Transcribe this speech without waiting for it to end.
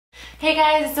Hey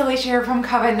guys, it's Aleesha here from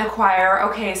Covet & Acquire.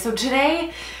 Okay, so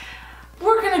today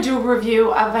we're going to do a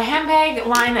review of a handbag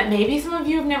line that maybe some of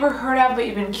you have never heard of, but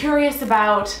you've been curious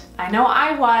about. I know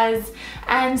I was,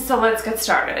 and so let's get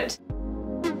started.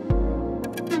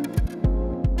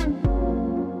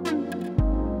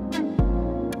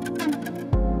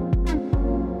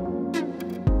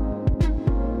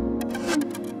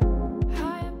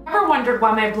 Wondered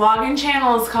why my blogging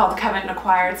channel is called Covet &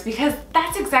 Acquire. It's because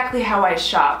that's exactly how I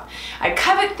shop. I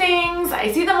covet things,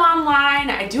 I see them online,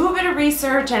 I do a bit of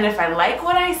research, and if I like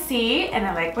what I see and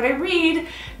I like what I read,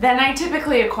 then I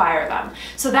typically acquire them.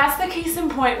 So that's the case in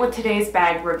point with today's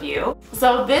bag review.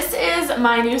 So this is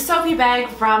my new Sophie bag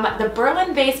from the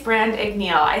Berlin-based brand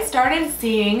AGNEEL. I started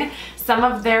seeing some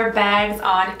of their bags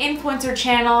on influencer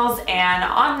channels and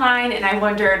online, and I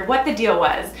wondered what the deal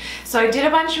was. So I did a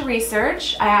bunch of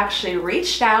research. I actually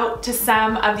reached out to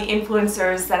some of the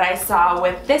influencers that I saw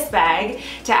with this bag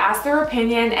to ask their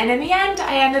opinion, and in the end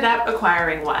I ended up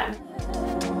acquiring one.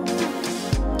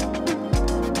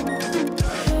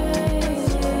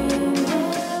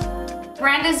 The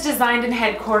brand is designed and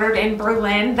headquartered in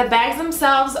Berlin. The bags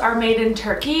themselves are made in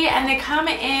Turkey, and they come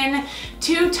in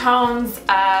two tones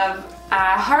of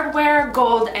hardware,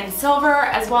 gold and silver,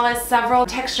 as well as several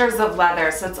textures of leather.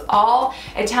 So it's all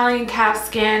Italian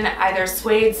calfskin, either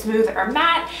suede, smooth, or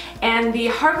matte, and the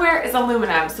hardware is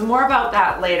aluminum, so more about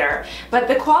that later. But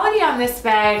the quality on this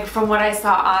bag, from what I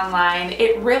saw online,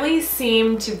 it really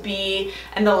seemed to be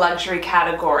in the luxury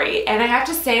category. And I have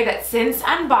to say that since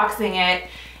unboxing it,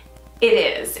 it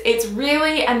is. It's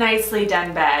really a nicely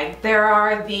done bag. There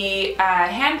are the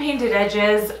hand-painted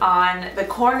edges on the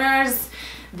corners.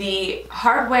 The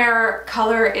hardware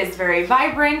color is very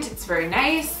vibrant, it's very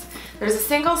nice. There's a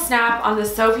single snap on the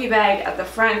Sophie bag at the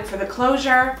front for the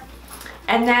closure.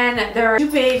 And then there are two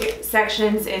big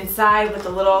sections inside with a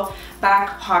little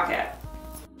back pocket.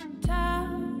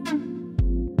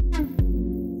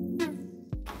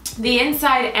 The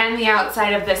inside and the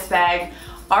outside of this bag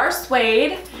are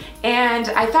suede, and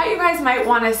I thought you guys might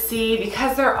want to see,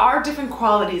 because there are different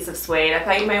qualities of suede, I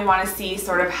thought you might want to see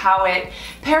sort of how it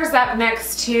pairs up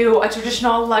next to a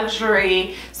traditional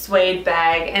luxury suede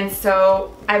bag. And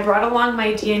so I brought along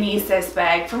my Dionysus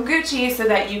bag from Gucci so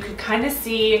that you could kind of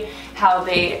see how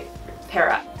they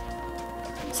pair up.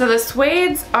 So the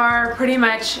suedes are pretty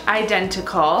much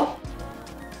identical.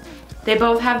 They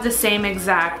both have the same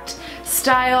exact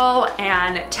style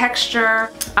and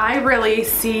texture. I really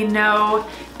see no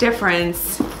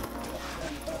difference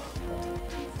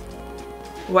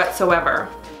whatsoever.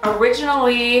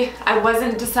 Originally, I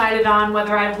wasn't decided on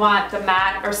whether I'd want the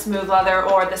matte or smooth leather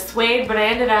or the suede, but I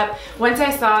ended up, once I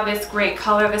saw this great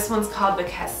color, this one's called the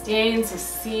Castagne, so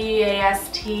C-A-S-T-A-N.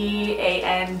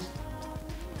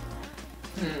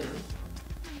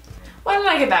 Why don't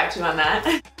I get back to you on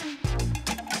that?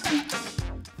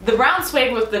 The brown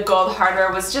suede with the gold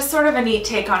hardware was just sort of a neat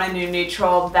take on a new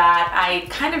neutral that I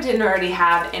kind of didn't already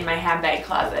have in my handbag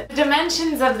closet. The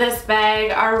dimensions of this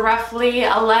bag are roughly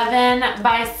 11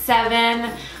 by 7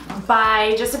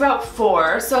 by just about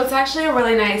 4, so it's actually a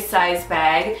really nice size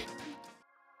bag.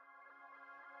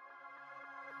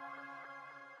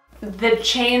 The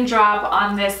chain drop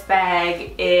on this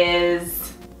bag is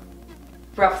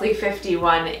roughly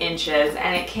 51 inches,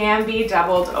 and it can be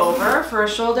doubled over for a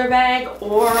shoulder bag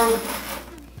or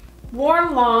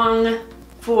worn long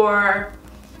for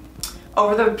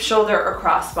over the shoulder or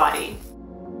crossbody.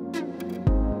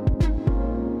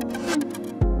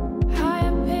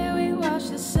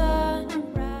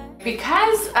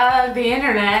 Because the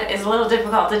internet is a little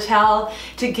difficult to tell,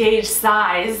 to gauge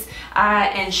size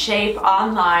and shape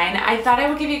online, I thought I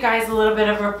would give you guys a little bit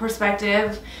of a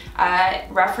perspective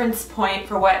reference point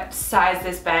for what size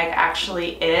this bag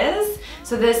actually is.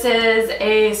 So this is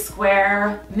a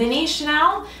square mini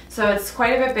Chanel, so it's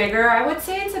quite a bit bigger. I would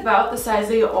say it's about the size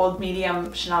of the old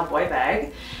medium Chanel boy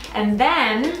bag. And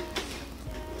then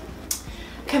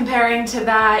comparing to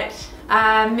that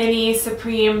mini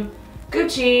Supreme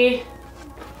Gucci,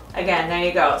 again, there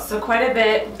you go. So quite a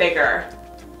bit bigger,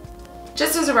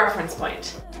 just as a reference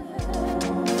point.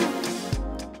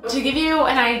 To give you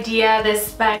an idea,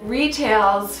 this bag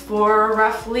retails for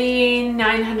roughly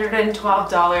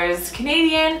 $912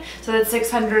 Canadian, so that's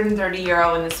 630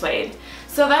 euro in the suede.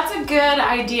 So that's a good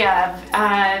idea.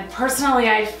 Personally,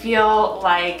 I feel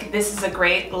like this is a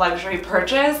great luxury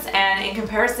purchase, and in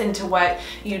comparison to what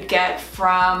you'd get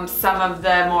from some of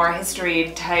the more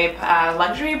history type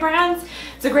luxury brands,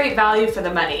 it's a great value for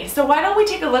the money. So why don't we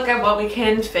take a look at what we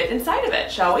can fit inside of it,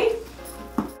 shall we?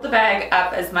 The bag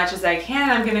up as much as I can.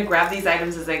 I'm gonna grab these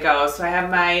items as I go. So I have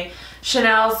my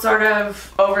Chanel sort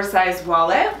of oversized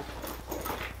wallet.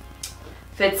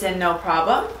 fits in no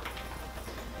problem.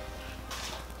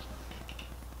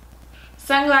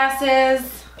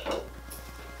 Sunglasses,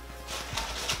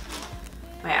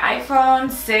 my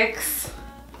iPhone 6.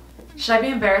 Should I be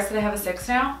embarrassed that I have a 6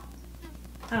 now?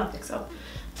 I don't think so.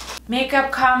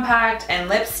 Makeup compact and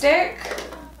lipstick.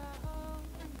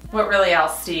 What really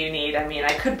else do you need? I mean,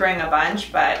 I could bring a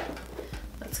bunch, but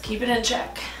let's keep it in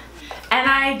check. And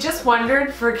I just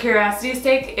wondered, for curiosity's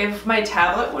sake, if my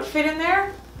tablet would fit in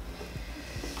there.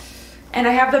 And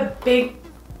I have the big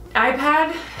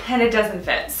iPad and it doesn't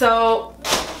fit. So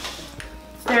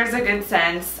there's a good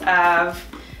sense of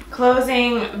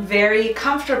closing very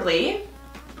comfortably.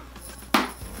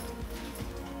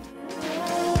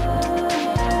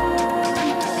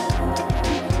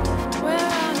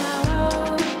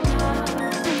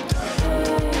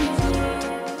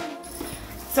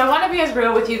 So I want to be as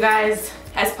real with you guys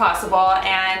as possible,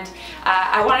 and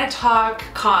I want to talk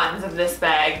cons of this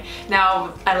bag.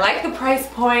 Now, I like the price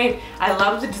point, I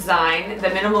love the design, the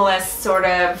minimalist sort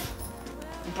of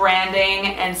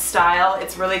branding and style.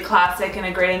 It's really classic and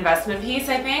a great investment piece,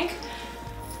 I think.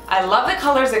 I love the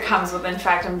colors it comes with. In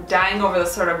fact, I'm dying over the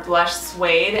sort of blush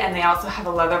suede, and they also have a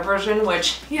leather version,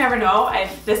 which you never know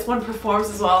if this one performs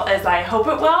as well as I hope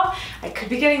it will. I could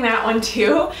be getting that one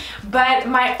too. But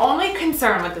my only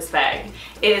concern with this bag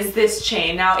is this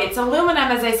chain. Now, it's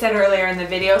aluminum, as I said earlier in the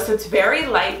video, so it's very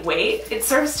lightweight. It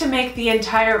serves to make the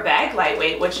entire bag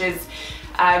lightweight, which is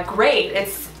great.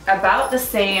 It's about the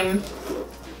same.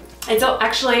 It's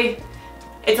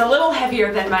a little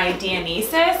heavier than my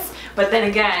Dionysus, but then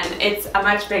again, it's a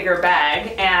much bigger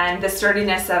bag, and the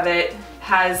sturdiness of it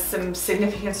has some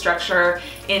significant structure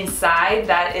inside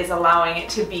that is allowing it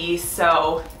to be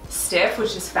so stiff,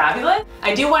 which is fabulous.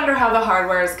 I do wonder how the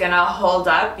hardware is gonna hold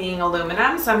up being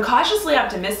aluminum, so I'm cautiously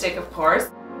optimistic, of course.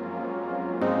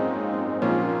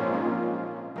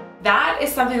 That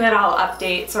is something that I'll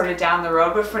update sort of down the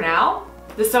road, but for now,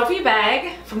 the Sophie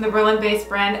bag from the Berlin-based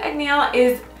brand AGNEEL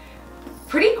is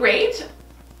pretty great.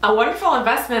 A wonderful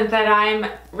investment that I'm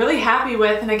really happy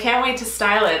with, and I can't wait to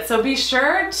style it. So be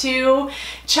sure to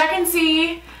check and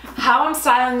see how I'm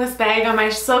styling this bag on my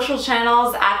social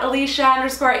channels at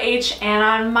Aleesha_H and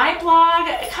on my blog,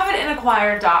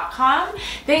 covetandacquire.com.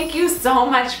 Thank you so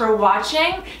much for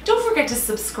watching. Don't forget to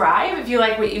subscribe if you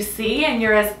like what you see and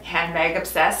you're as handbag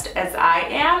obsessed as I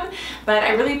am. But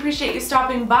I really appreciate you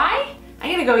stopping by.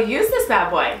 I'm gonna go use this bad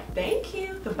boy. Thank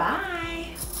you, goodbye.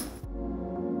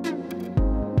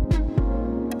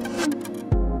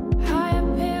 High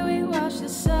up here we watch the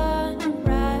sun.